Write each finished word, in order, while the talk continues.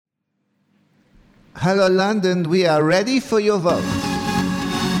Hello London, we are ready for your vote.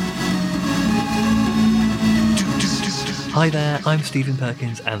 Hi there, I'm Stephen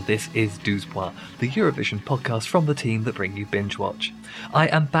Perkins and this is Douze Pois, the Eurovision podcast from the team that bring you Binge Watch. I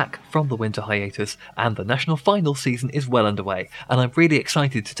am back from the winter hiatus and the national final season is well underway, and I'm really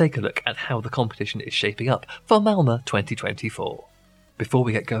excited to take a look at how the competition is shaping up for Malmö 2024. Before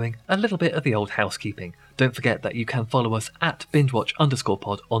we get going, a little bit of the old housekeeping. Don't forget that you can follow us at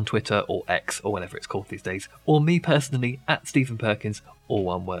BingeWatch_pod on Twitter or X or whatever it's called these days, or me personally at Stephen Perkins, all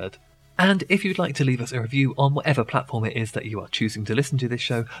one word. And if you'd like to leave us a review on whatever platform it is that you are choosing to listen to this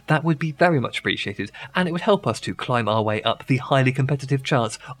show, that would be very much appreciated, and it would help us to climb our way up the highly competitive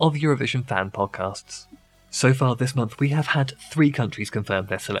charts of Eurovision fan podcasts. So far this month we have had 3 countries confirm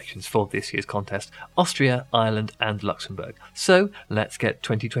their selections for this year's contest: Austria, Ireland and Luxembourg. So let's get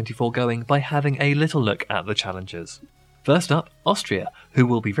 2024 going by having a little look at the challengers. First up, Austria, who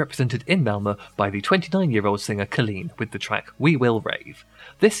will be represented in Malmö by the 29-year-old singer Colleen with the track We Will Rave.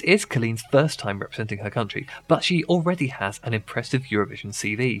 This is Colleen's first time representing her country, but she already has an impressive Eurovision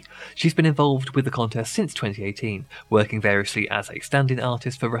CV. She's been involved with the contest since 2018, working variously as a stand-in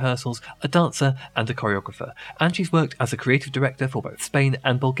artist for rehearsals, a dancer and a choreographer, and she's worked as a creative director for both Spain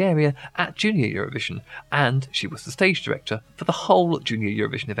and Bulgaria at Junior Eurovision, and she was the stage director for the whole Junior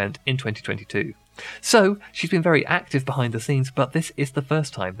Eurovision event in 2022. So, she's been very active behind the scenes, but this is the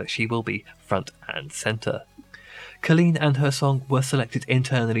first time that she will be front and centre. Colleen and her song were selected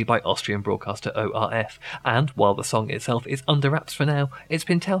internally by Austrian broadcaster ORF, and while the song itself is under wraps for now, it's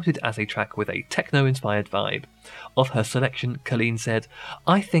been touted as a track with a techno-inspired vibe. Of her selection, Colleen said,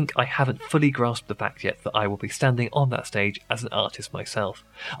 "I think I haven't fully grasped the fact yet that I will be standing on that stage as an artist myself.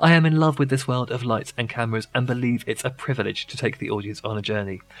 I am in love with this world of lights and cameras and believe it's a privilege to take the audience on a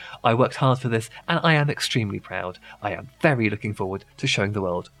journey. I worked hard for this and I am extremely proud. I am very looking forward to showing the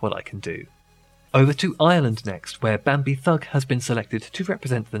world what I can do." Over to Ireland next, where Bambi Thug has been selected to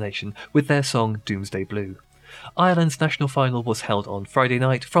represent the nation with their song Doomsday Blue. Ireland's national final was held on Friday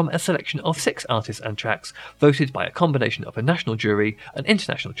night from a selection of 6 artists and tracks, voted by a combination of a national jury, an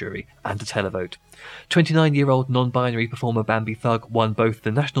international jury, and a televote. 29-year-old non-binary performer Bambi Thug won both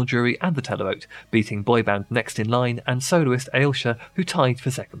the national jury and the televote, beating boy band Next in Line and soloist Ailsa, who tied for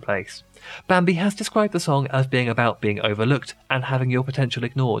second place. Bambi has described the song as being about being overlooked and having your potential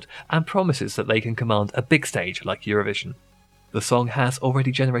ignored, and promises that they can command a big stage like Eurovision. The song has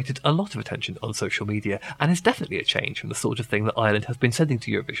already generated a lot of attention on social media and is definitely a change from the sort of thing that Ireland has been sending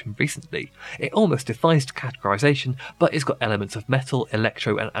to Eurovision recently. It almost defies categorisation, but it's got elements of metal,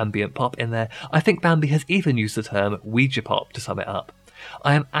 electro and ambient pop in there. I think Bambi has even used the term Ouija pop to sum it up.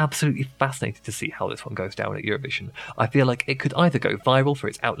 I am absolutely fascinated to see how this one goes down at Eurovision. I feel like it could either go viral for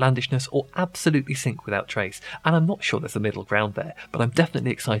its outlandishness or absolutely sink without trace, and I'm not sure there's a middle ground there, but I'm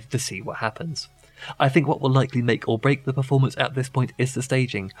definitely excited to see what happens. I think what will likely make or break the performance at this point is the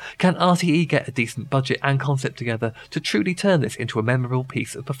staging. Can RTE get a decent budget and concept together to truly turn this into a memorable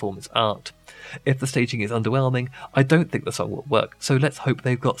piece of performance art? If the staging is underwhelming, I don't think the song will work, so let's hope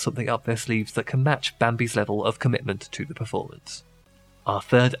they've got something up their sleeves that can match Bambi's level of commitment to the performance. Our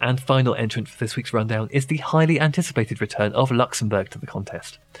third and final entrant for this week's rundown is the highly anticipated return of Luxembourg to the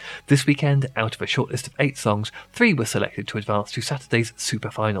contest. This weekend, out of a shortlist of 8 songs, 3 were selected to advance to Saturday's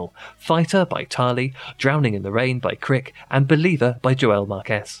super final: Fighter by Tali, Drowning in the Rain by Crick, and Believer by Joel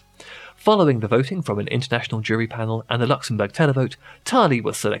Marquez. Following the voting from an international jury panel and the Luxembourg televote, Tali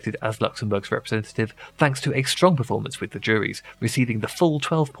was selected as Luxembourg's representative thanks to a strong performance with the juries, receiving the full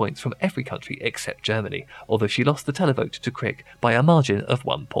 12 points from every country except Germany, although she lost the televote to Crick by a margin of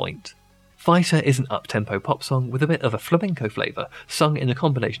 1 point. Fighter is an up-tempo pop song with a bit of a flamenco flavour, sung in a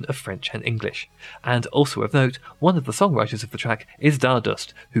combination of French and English. And also of note, one of the songwriters of the track is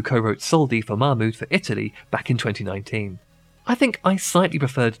Dardust, who co-wrote Soldi for Mahmoud for Italy back in 2019. I think I slightly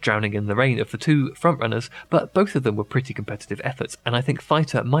preferred Drowning in the Rain of the 2 frontrunners, but both of them were pretty competitive efforts, and I think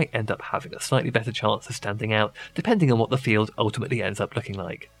Fighter might end up having a slightly better chance of standing out, depending on what the field ultimately ends up looking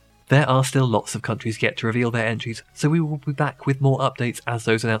like. There are still lots of countries yet to reveal their entries, so we will be back with more updates as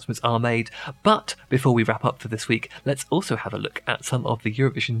those announcements are made. But before we wrap up for this week, let's also have a look at some of the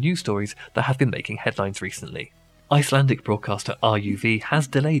Eurovision news stories that have been making headlines recently. Icelandic broadcaster RUV has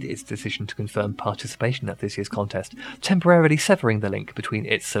delayed its decision to confirm participation at this year's contest, temporarily severing the link between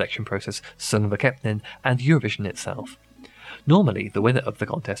its selection process, Söngvakeppnin, and Eurovision itself. Normally, the winner of the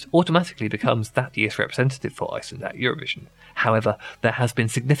contest automatically becomes that year's representative for Iceland at Eurovision. However, there has been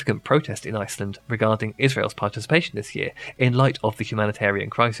significant protest in Iceland regarding Israel's participation this year in light of the humanitarian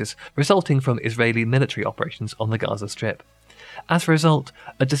crisis resulting from Israeli military operations on the Gaza Strip. As a result,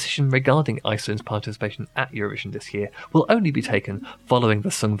 a decision regarding Iceland's participation at Eurovision this year will only be taken following the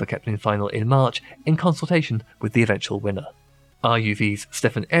Sungvakeppnin final in March in consultation with the eventual winner. RUV's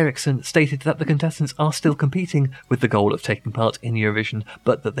Stefan Eriksson stated that the contestants are still competing with the goal of taking part in Eurovision,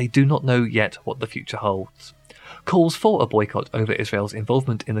 but that they do not know yet what the future holds. Calls for a boycott over Israel's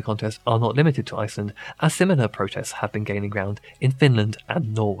involvement in the contest are not limited to Iceland, as similar protests have been gaining ground in Finland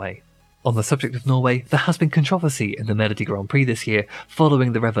and Norway. On the subject of Norway, there has been controversy in the Melody Grand Prix this year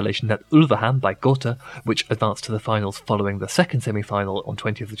following the revelation that Ulvehan by Gota, which advanced to the finals following the second semi-final on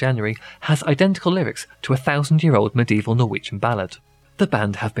 20th of January, has identical lyrics to a 1,000-year-old medieval Norwegian ballad. The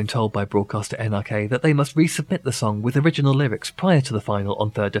band have been told by broadcaster NRK that they must resubmit the song with original lyrics prior to the final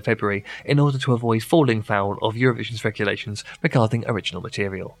on 3rd of February in order to avoid falling foul of Eurovision's regulations regarding original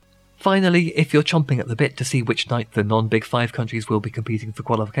material. Finally, if you're chomping at the bit to see which night the non-Big Five countries will be competing for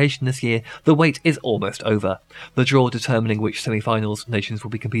qualification this year, the wait is almost over. The draw determining which semi-finals nations will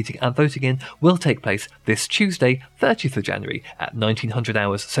be competing and voting in will take place this Tuesday, 30th of January at 1900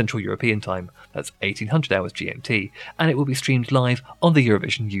 hours Central European Time, that's 1800 hours GMT, and it will be streamed live on the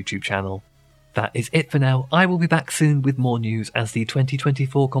Eurovision YouTube channel. That is it for now. I will be back soon with more news as the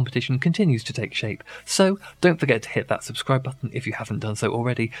 2024 competition continues to take shape, so don't forget to hit that subscribe button if you haven't done so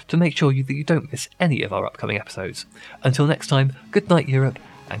already to make sure that you don't miss any of our upcoming episodes. Until next time, good night Europe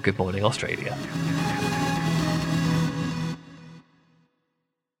and good morning Australia.